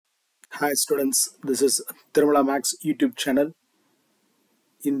Hi students, this is Tirumala Max YouTube channel.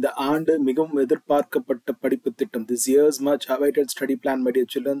 இந்த ஆண்டு மிகவும் எதிர்பார்க்கப்பட்ட படிப்பு திட்டம், this year's much awaited study plan, my dear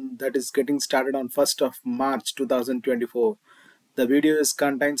children, that is getting started on 1st of March 2024. The video is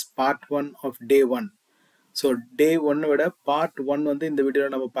contains part 1 of day 1. So day 1 விட part 1 வந்து இந்த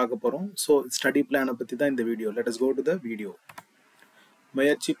வீடியோல நம்ம பார்க்க போறோம். So study plan பத்தி தான் இந்த video. Let us go to the video.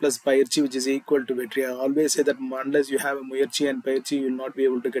 Muyarchi plus Payarchi, which is equal to Vetri. I always say that unless you have a Muyarchi and Payarchi, you will not be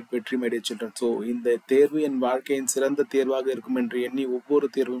able to get Vetri, my dear children. So, in the தேர்வு என் வாழ்க்கையின் சிறந்த தேர்வாக இருக்கும் என்று எண்ணி ஒவ்வொரு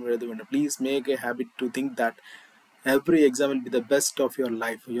தேர்வும் எழுத வேண்டும். Please make a habit to think that every exam will be the best of your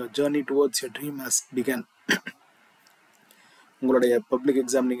life. Your journey towards your dream has begun. உங்களுடைய public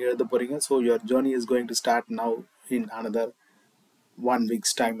exam நீங்க எழுத போறீங்க. So, your journey is going to start now in another 1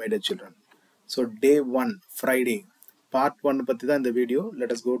 week's time, my dear children. So, day 1, Friday. Part 1 பத்தி தான் இந்த video. Let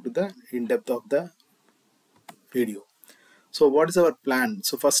us go to the in depth of the video. So what is our plan?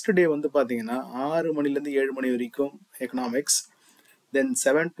 So first day வந்து பாத்தீங்கன்னா 6 மணில இருந்து 7 மணி வரைக்கும் economics, then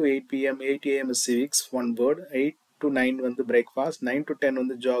 7 to 8 p.m. 8 a.m. is civics, one word, 8 to 9 வந்து breakfast, 9 to 10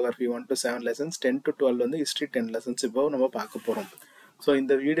 வந்து geography 1 to 7 lessons, 10 to 12 வந்து history 10 lessons. இப்போ நம்ம பார்க்க போறோம். So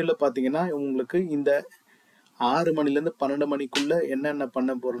இந்த வீடியோல பாத்தீங்கன்னா உங்களுக்கு இந்த 6 மணிலேருந்து 12 மணிக்குள்ள என்னென்ன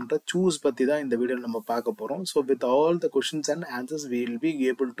பண்ண போறோம்ன்ற சூஸ் பத்தி தான் இந்த வீடியோல நம்ம பார்க்க போறோம். So with all the questions and answers we will be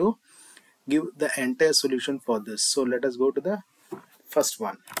able to give the entire solution for this. So let us go to the first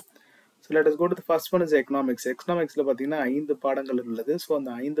one. So let us go to the first one is economics. Economicsல பாத்தீங்கன்னா 5 பாடங்கள் உள்ளது. So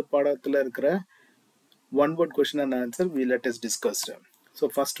அந்த 5 பாடத்துல இருக்கிற one word question and answer we let us discuss. So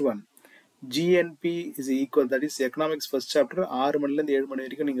first one, GNP is equal, that is economics first chapter 6 மணில இருந்து 7 மணி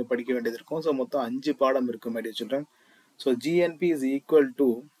வரைக்கும் நீங்க படிக்க வேண்டியது இருக்கும். ஸோ மொத்தம் 5 பாடம் இருக்கும் my dear children. So GNP is equal to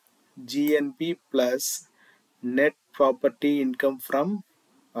GNP plus net property income from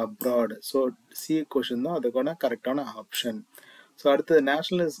abroad. So C question தான் அதுக்கான கரெக்டான ஆப்ஷன். ஸோ அடுத்தது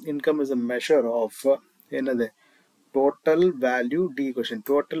national income is a measure of என்னது total value, D question,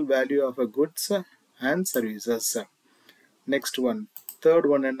 total value of a goods and services. Next one, third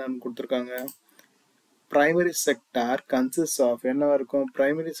one என்னன்னு கொடுத்திருக்காங்க, primary sector consists of என்ன இருக்கும்,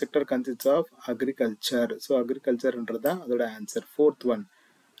 primary sector consists of agriculture. So agriculture என்றதா அதோட answer. Fourth one,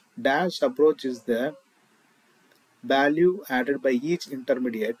 dash approach is the value added by each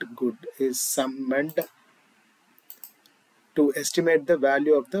intermediate good is summed to estimate the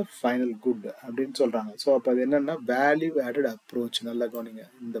value of the final good அப்படின்னு சொல்றாங்க. So அப்போ அது என்னன்னா value added approach. நல்லா கவனிங்க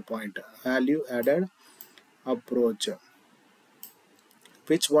இந்த point, value added approach.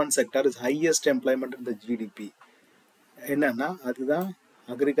 Which one sector is highest employment in the GDP? என்னன்னா அதுதான்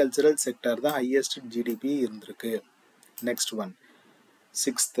agricultural sector தான் highest GDP இருந்திருக்கு. Next one,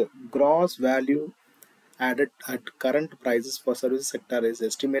 sixth, gross value added at current prices for service sector is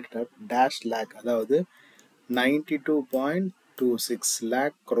estimated at dash lakh, அதாவது 92.26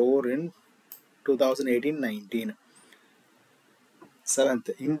 lakh crore in 2018-19. Seventh,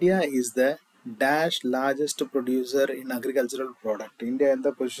 India is the dash largest producer in agricultural product. India in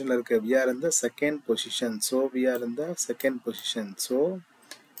the position like we are in the second position. So we are in the second position. So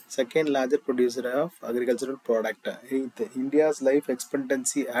second largest producer of agricultural product. Eighth, India's life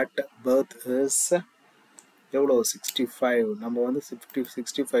expectancy at birth is எவ்வளோ 65. நம்ம வந்து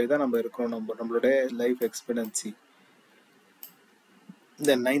 65 தான் நம்ம இருக்கிறோம், நம்மளுடைய life expectancy.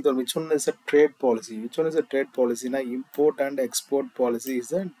 Then ninth one, which one is a trade policy? Which one is a trade policy? Na import and export policy is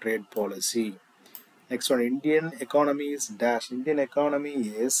a trade policy. Next one, Indian economy is dash. Indian economy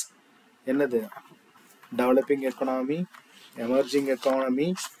is என்னது developing economy, emerging economy,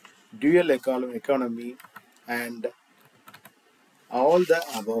 dual economy and all the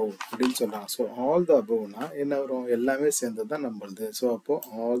above அப்படின்னு சொல்றாங்க. So all the aboveனா என்ன வரும், எல்லாமே சேர்ந்தது தான் நம்மளுது. So அப்போ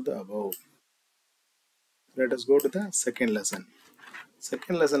all the above. Let us go to the second lesson.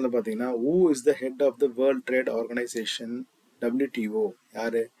 Second லெசன்ல பாத்தீங்கன்னா who is the head of the World Trade Organization, WTO?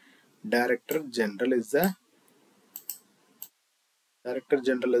 யாரு? Director General is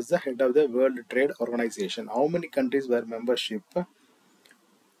the head of the World Trade Organization. How many countries were membership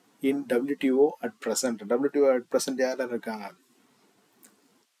in WTO at present? WTO at present யார் இருக்காங்க?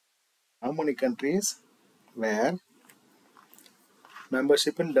 How many countries were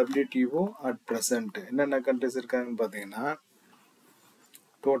membership in WTO at present? என்னென்ன countries இருக்காங்கன்னு பாத்தீங்கன்னா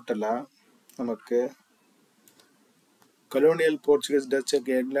டோட்டலா நமக்கு colonial, Portuguese, Dutch,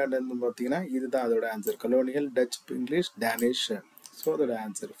 England and பார்த்தீங்கன்னா இதுதான் அதோட answer. colonial, Dutch, English, Danish. So அதோட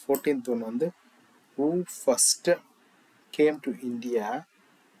ஆன்சர். 14th one வந்து who first came to India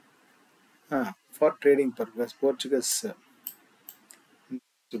for trading purpose? Portuguese.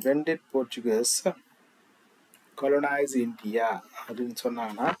 When did Portuguese colonize India அப்படின்னு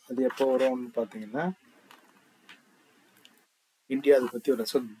சொன்னாங்கன்னா அது எப்போ வரும்னு பார்த்தீங்கன்னா India அது பத்தி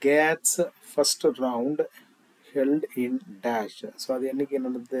வரும். So GATS first round held in dash. So அது என்னைக்கு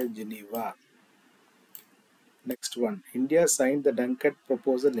நடந்தது? Geneva. Next one, India signed the Dunkirk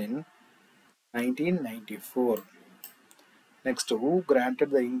proposal in 1994. Next, who granted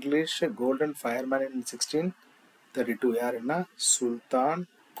the English Golden Fireman in 1632? யாருன்னா Sultan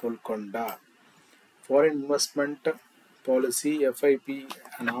Golconda. Foreign investment policy FIP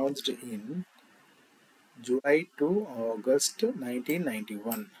announced in July to August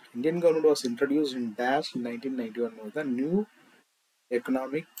 1991. Indian government was introduced in dash in 1991 with a new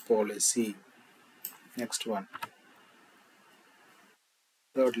economic policy. Next one,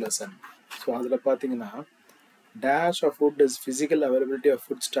 third lesson. So அதில் பார்த்தீங்கன்னா dash of food is physical availability of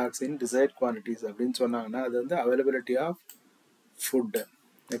food stocks in desired quantities அப்படின்னு சொன்னாங்கன்னா அது வந்து availability of food.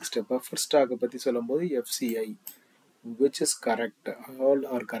 Next, buffer stock பற்றி சொல்லும்போது FCI, which is correct. All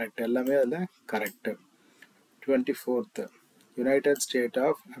are correct. எல்லாமே அதில் correct. 24th, United States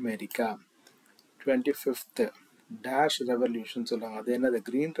of America. 25th, dash revolution சொல்லுவாங்க, அது என்னது?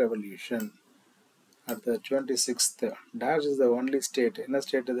 Green revolution. அடுத்த 26th, dash is the only state. என்ன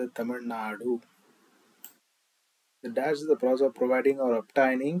ஸ்டேட் இது? Tamil Nadu. The dash is the process of providing or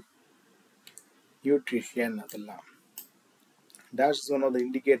obtaining nutrition. அதெல்லாம் dash is one of the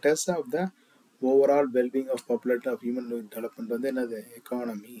indicators of the overall well-being of population of human development. வந்து என்னது?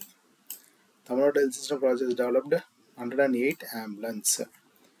 Economy. Tamil Nadu health system process developed 108 ambulance.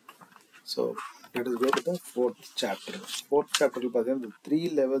 So let us go to the fourth chapter. Fourth chapter பார்த்தீங்கன்னா the three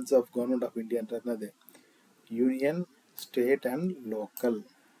levels of government of India என்னது? Union, state and local.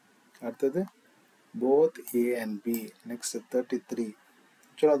 அடுத்தது both A and B. Next, 33.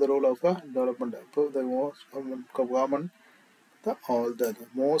 So the role of development. The most common, the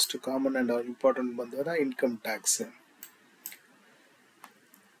most common and important one the income tax.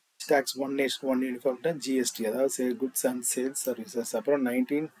 Tax one nation, one uniform GST. That is goods and sales services. Around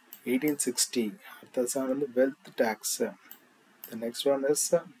 1860. That's the wealth tax. The next one is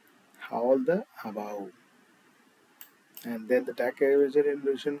all the above. And then the tax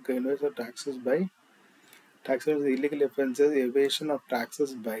evasion of taxes by taxes, illegal offences, evasion of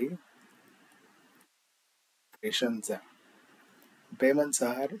taxes by nations. Payments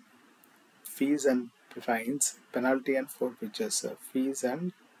are fees and fines, penalty and forfeitures. Fees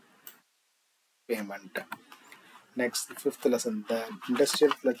and payment. Next, fifth lesson, the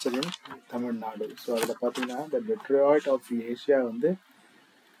industrial cluster in Tamil Nadu. So அதில் பார்த்தீங்கன்னா the Detroit of Asia வந்து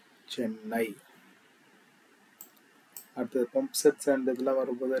சென்னை. அடுத்தது pump sets and இதெல்லாம்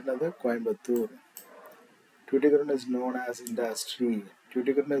வரும்போது என்னது? Coimbatore. Tuticorin is known as industry.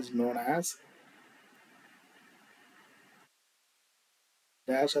 Tuticorin is known as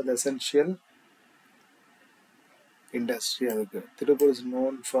dash of the essential industry. அதுக்கு Tirupur is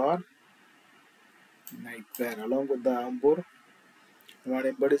known for nightwear. Along with the Ambur,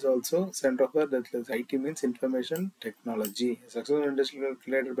 but is also center of the IT means information technology. Successful industry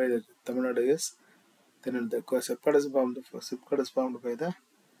created by the Tamil Nadu is then the SIPCOT is formed by the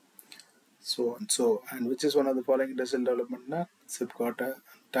so and so, and which is one of the following industrial development na SIPCOT,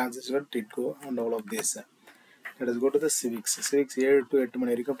 transition, TIDCO and all of this. Let us go to the civics. Civics 7 to 8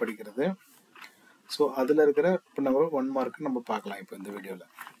 மணி வரைக்கும் படிக்கிறது. So அதில் இருக்கிற இப்போ நம்ம 1 mark நம்ம பார்க்கலாம் இப்போ இந்த வீடியோவில்.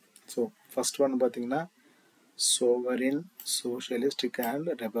 ஸோ ஃபர்ஸ்ட் ஒன் பார்த்தீங்கன்னா sovereign, socialistic and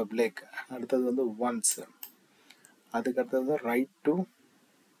republic. அடுத்தது வந்து once. அதுக்கு அடுத்தது right to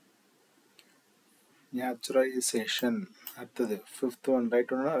naturalization. அடுத்தது fifth one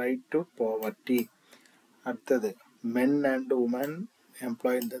right to poverty. அடுத்தது men and women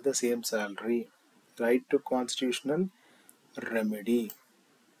employed at the same salary. Right to constitutional remedy.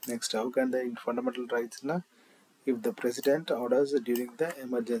 Next, how can the fundamental rights na if the president orders during the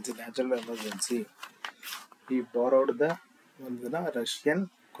emergency, natural emergency. He borrowed the Russian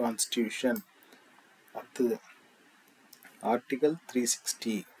constitution. அடுத்தது article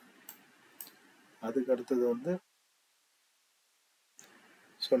 360. அதுக்கு அடுத்தது வந்து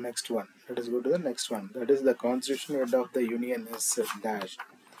so next one, let us go to the next one, that is the constitution head of the union is dash.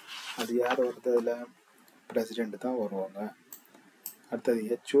 அது யார் வருதுல? president தான் வருவாங்க. அடுத்தது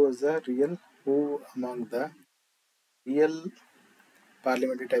HO is the real who among the real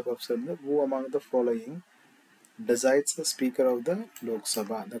parliamentary type of assembly who among the following decides the speaker of the Lok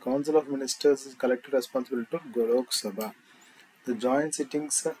Sabha. The council of ministers is collective responsibility to Lok Sabha. The joint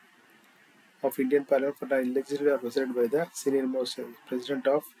sittings of Indian Parliament for the legislature are presided by the senior most president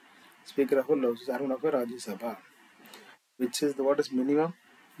of speaker of Lok Sabha of Rajya Sabha. Which is the what is minimum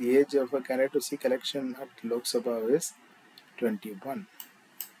the age of a candidate to seek election at Lok Sabha is 21.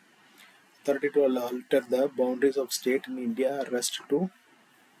 Authority to alter the boundaries of state in India rest to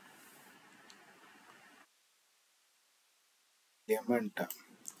Parliament,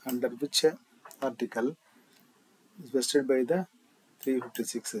 under which article is vested by the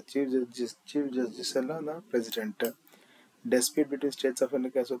 356 Chief Justice and the President. Dispute between states of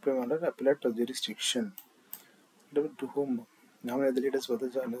India Supreme under appellate jurisdiction. To whom? Nominate the leaders for the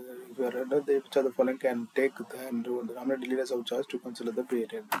if you are under which of the following can take and nominate the leaders of charge to consider the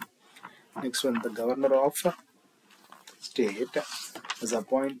period. Next one, the governor of state is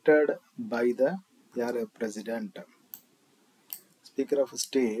appointed by the president. Speaker of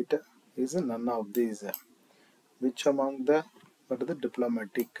state is none of these. Which among the what is the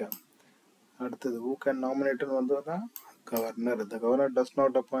diplomatic? Who can nominate the governor? The governor does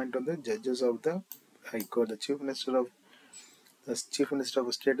not appoint the judges of the High Court. The chief minister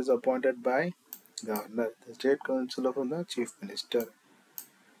of state is appointed by governor. The state council of the chief minister.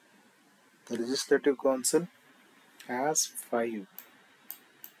 The legislative council has 5.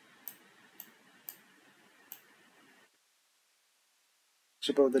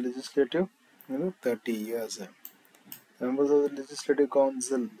 Membership of the legislative 30 years. Members of the legislative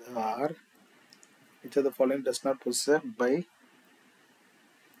council are which of the following does not possess by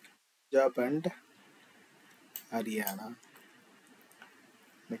Punjab and Haryana.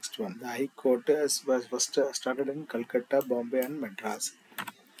 Next one, the High Court was first started in Calcutta, Bombay and Madras.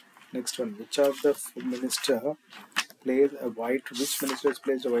 Next one, which of the minister plays a which minister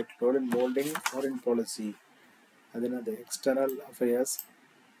plays a white role in molding foreign policy? Then the external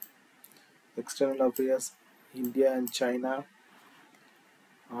affairs, India and China.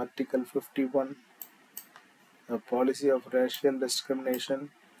 Article 51, the policy of racial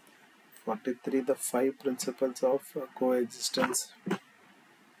discrimination. 43, the 5 principles of coexistence.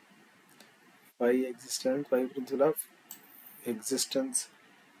 5 principles of existence.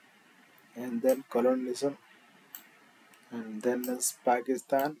 And then colonialism. And then is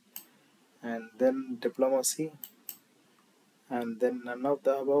Pakistan. And then diplomacy. And then none of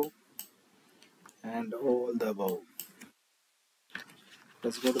the above. And all the above.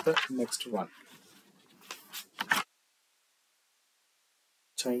 Let's go to the next one.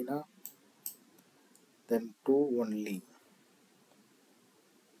 China. Then 2 only.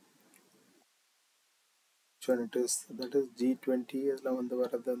 Which one it is? That is G20 is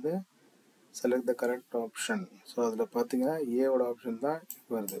the select the correct option. So the A option da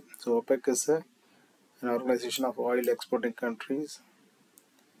varudhu. So OPEC is an organization of oil exporting countries.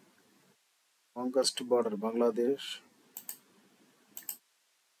 Longest border Bangladesh.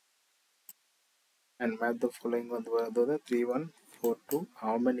 And match the following one 3142.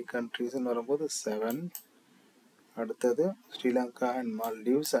 How many countries in the 7? Adutadu Sri Lanka and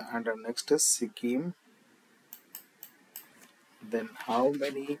Maldives, and next is Sikkim. Then how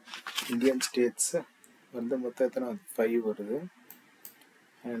many Indian states? 5 வருது.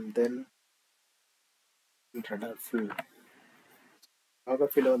 And then radar full.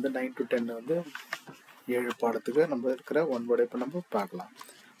 Geography 9 to 10 வந்து 7 பாடத்துக்கு நம்ம இருக்கிற one word இப்போ நம்ம பார்க்கலாம்.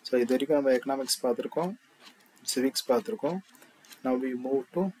 So இது வரைக்கும் நம்ம எக்கனாமிக்ஸ் பார்த்துருக்கோம், சிவிக்ஸ் பார்த்துருக்கோம். Now we move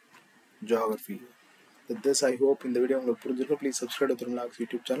to geography. With this, I hope in the video உங்களுக்கு புரிஞ்சிருக்கும். Please subscribe to Thirumala's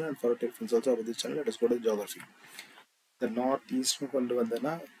YouTube channel and follow tech friends also about this channel. Let us go to geography. The northeast கொண்டு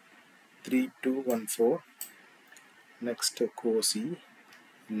வந்தனா 3214. Next Kosi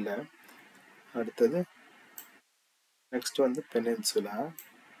இல்லை. அடுத்தது next வந்து peninsula.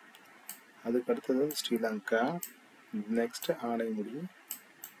 அதுக்கு அடுத்தது Sri Lanka. Next Anamudi.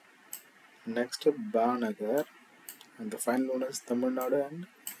 Next Banagar. And the final one is Tamil Nadu and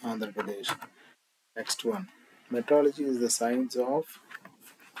Andhra Pradesh. Next one. Meteorology is the science of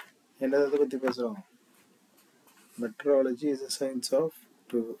meteorology is the science of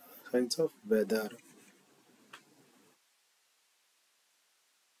weather.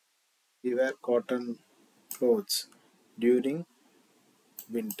 We wear cotton clothes during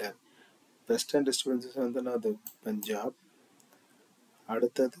winter. Western disturbances வந்து Punjab.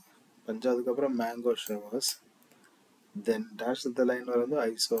 அடுத்தது பஞ்சாபுக்கு அப்புறம் mango showers. Then dash the line around the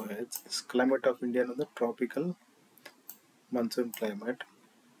ISO heads. This climate of India is the tropical monsoon climate.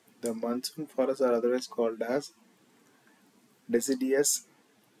 The monsoon forests are otherwise called as deciduous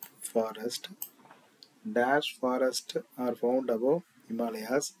forest. Dash forest are found above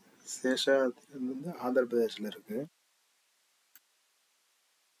Himalayas. Sesha Andhra Pradesh irukku.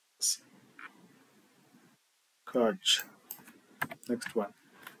 Kutch. Next one.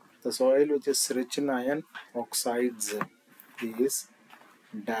 The soil which is rich in iron oxides is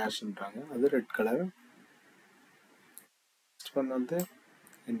dash என்றாங்க. அது red color. Next one வந்து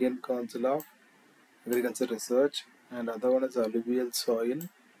Indian Council of Agriculture Research, and other one is alluvial soil.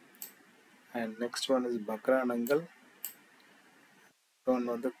 And next one is Bakranangal. One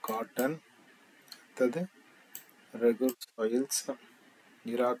on the cotton. Third Regular soils,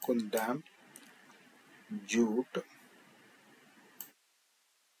 Irakun Dam, jute.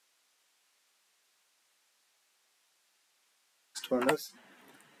 Next one is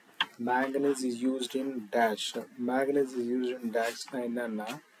manganese is used in dash. Manganese is used in dash என்னன்னா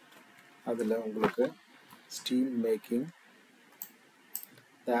அதில் உங்களுக்கு steel making.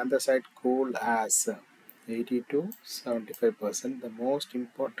 The anthracite coal as 80 to 75%. The most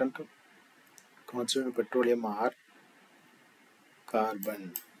important constituent petroleum are carbon.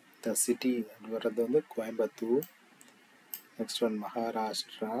 The city வர்றது வந்து Coimbatore. Next one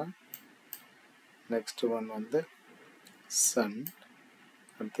Maharashtra. Next one வந்து sun.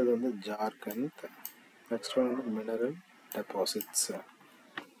 அடுத்தது வந்து Jharkhand. Next one வந்து mineral deposits.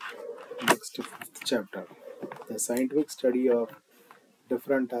 Next fifth chapter. The scientific study of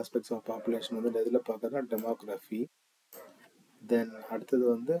different aspects of population வந்து எதில் பார்க்கறதுனா demography. Then அடுத்தது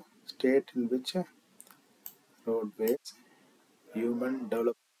வந்து state in which roadways, human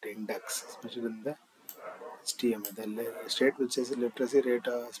development index, especially in the STM. The state which is literacy rate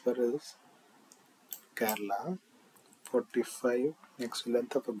as per is Kerala 45. Next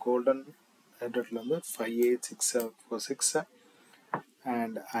length of a golden headed number 58646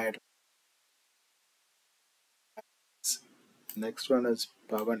 and iron. Next one is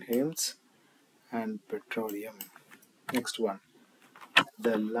Pavan Hames and petroleum. Next one,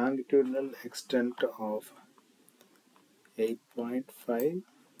 the longitudinal extent of 8.5,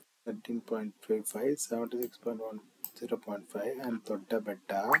 13.55, 76.1, 0.5 and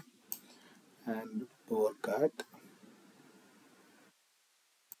Todabetta and Borgat.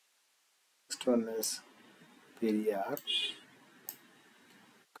 Next one is Periyar,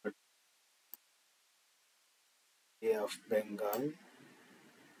 Bay of Bengal,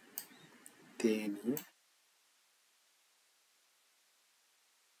 Theni,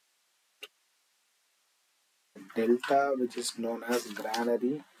 Delta which is known as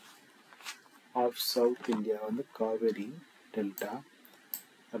Granary of South India on the Kaveri Delta.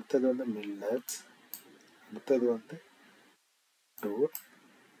 அடுத்தது வந்து millets. அடுத்தது வந்து tour.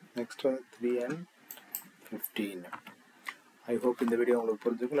 Next one 3 and 15. I hope in the video உங்களுக்கு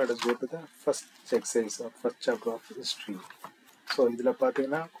புரிஞ்சிருக்கும். Let us go to the first exercise or first chapter of history. So இதில்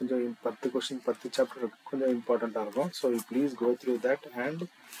பார்த்தீங்கன்னா கொஞ்சம் 10 question 10 chapter கொஞ்சம் இம்பார்ட்டண்ட்டாக இருக்கும். So you please go through that and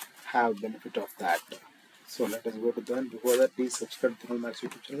have benefit of that. So let us go to that. Before that, please subscribe to Std Maths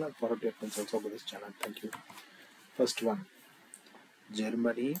YouTube channel and forward your friends also for this channel. Thank you. First one,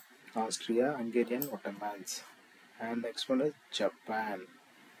 Germany, Austria, Hungarian, Ottomans. And next one is Japan.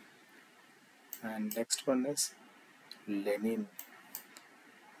 And next one is Lenin.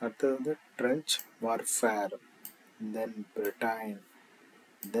 After the trench warfare. Then Britain.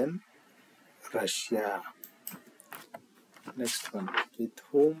 Then Russia. Next one, with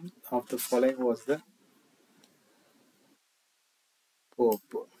whom of the following was the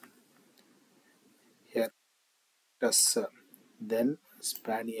Pope? Heraclius. Then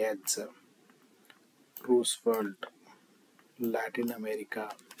Spaniards. Roosevelt, Latin America.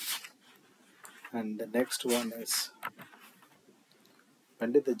 And the next one is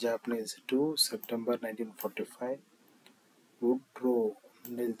when did the Japanese 2 September 1945, Woodrow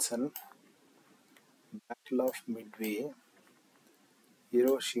Wilson, Battle of Midway,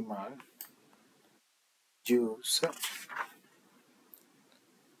 Hiroshima, Jews,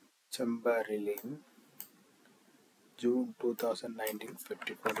 Chamberlain, June 2019,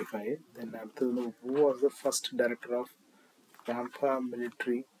 45. Then after who was the first director of Rampa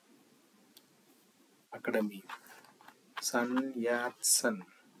Military Academy? Sun Yat-sen.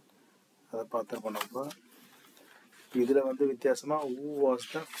 அதை பார்த்துருக்கோம் நம்ம. இதில் வந்து வித்தியாசமாக who was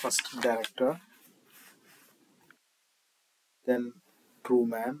the first director? Then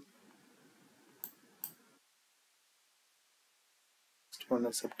Truman. Next one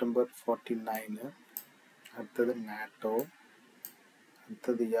is September 49. அடுத்தது NATO.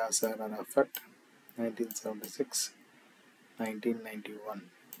 அடுத்தது Yasser Arafat 1976, 1991.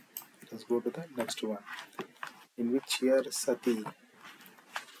 Let's go to the next one. In which year Sati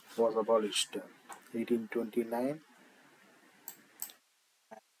was abolished? 1829.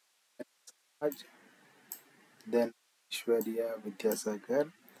 Then Ishwarya Vidyasagar,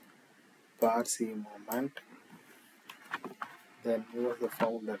 Parsi movement. Then who was the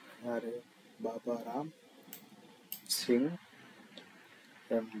founder? Baba Ram Singh,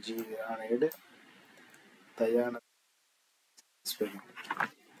 M.G. Ranade, Dayanand.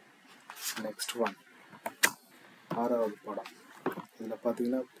 Next one, ஆறாவது படம். இதில்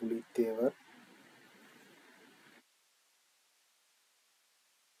பார்த்தீங்கன்னா Pulithevar,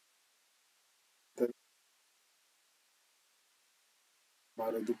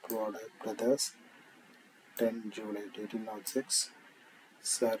 Maruti brothers, 10 July 1806,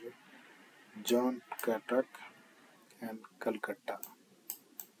 Sir John Cartwright and Calcutta.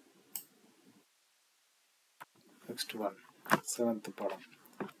 Next one, 7th padam.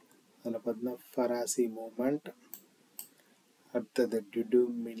 அதில் பார்த்தீங்கன்னா Faraizi moment, அடுத்தது டிடு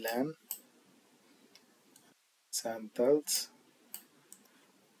Milan, Santhals,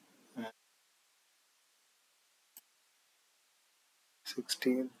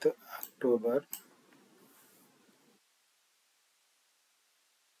 16th October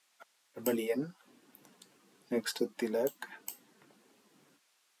rebellion. Next Tilak,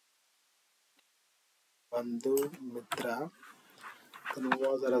 Bandhu Mitra, who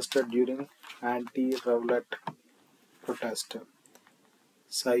was arrested during anti-Rowlatt protest.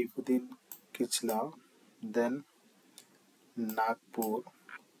 Saifuddin Kichla, then Nagpur,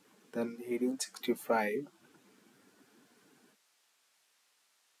 then 1865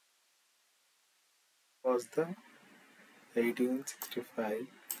 was the 1865,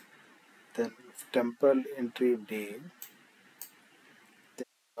 then Temple Entry Day, the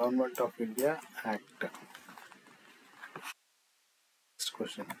Government of India Act. Next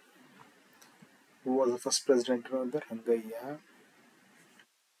question. Who was the first president of the Rangaya?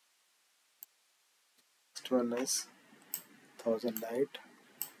 Next one is Thousand Light.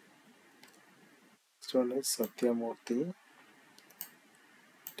 Next one is Satyamurthy,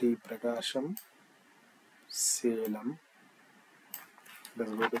 T. Prakasham, Salem.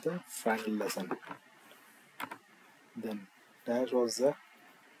 Let's go to the final lesson. Then Dash was the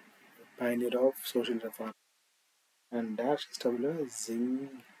pioneer of social reform, and Dash established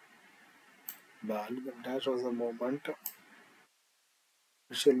Zingbal. Dash was the movement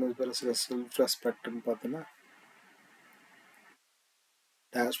social self-respect and Patana.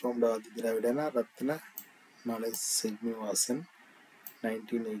 Dash formed the Dravidana Ratna Knowledge Senivasan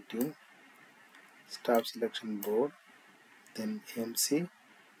 1918, Staff Selection Board, then MC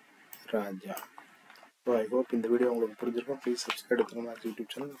Raja. So I hope in the video please subscribe to my YouTube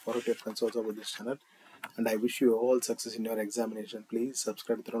channel, forward your friends also about this channel, and I wish you all success in your examination. Please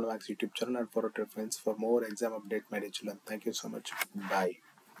subscribe to the YouTube channel and forward your friends for more exam update, my dear children. Thank you so much. Bye.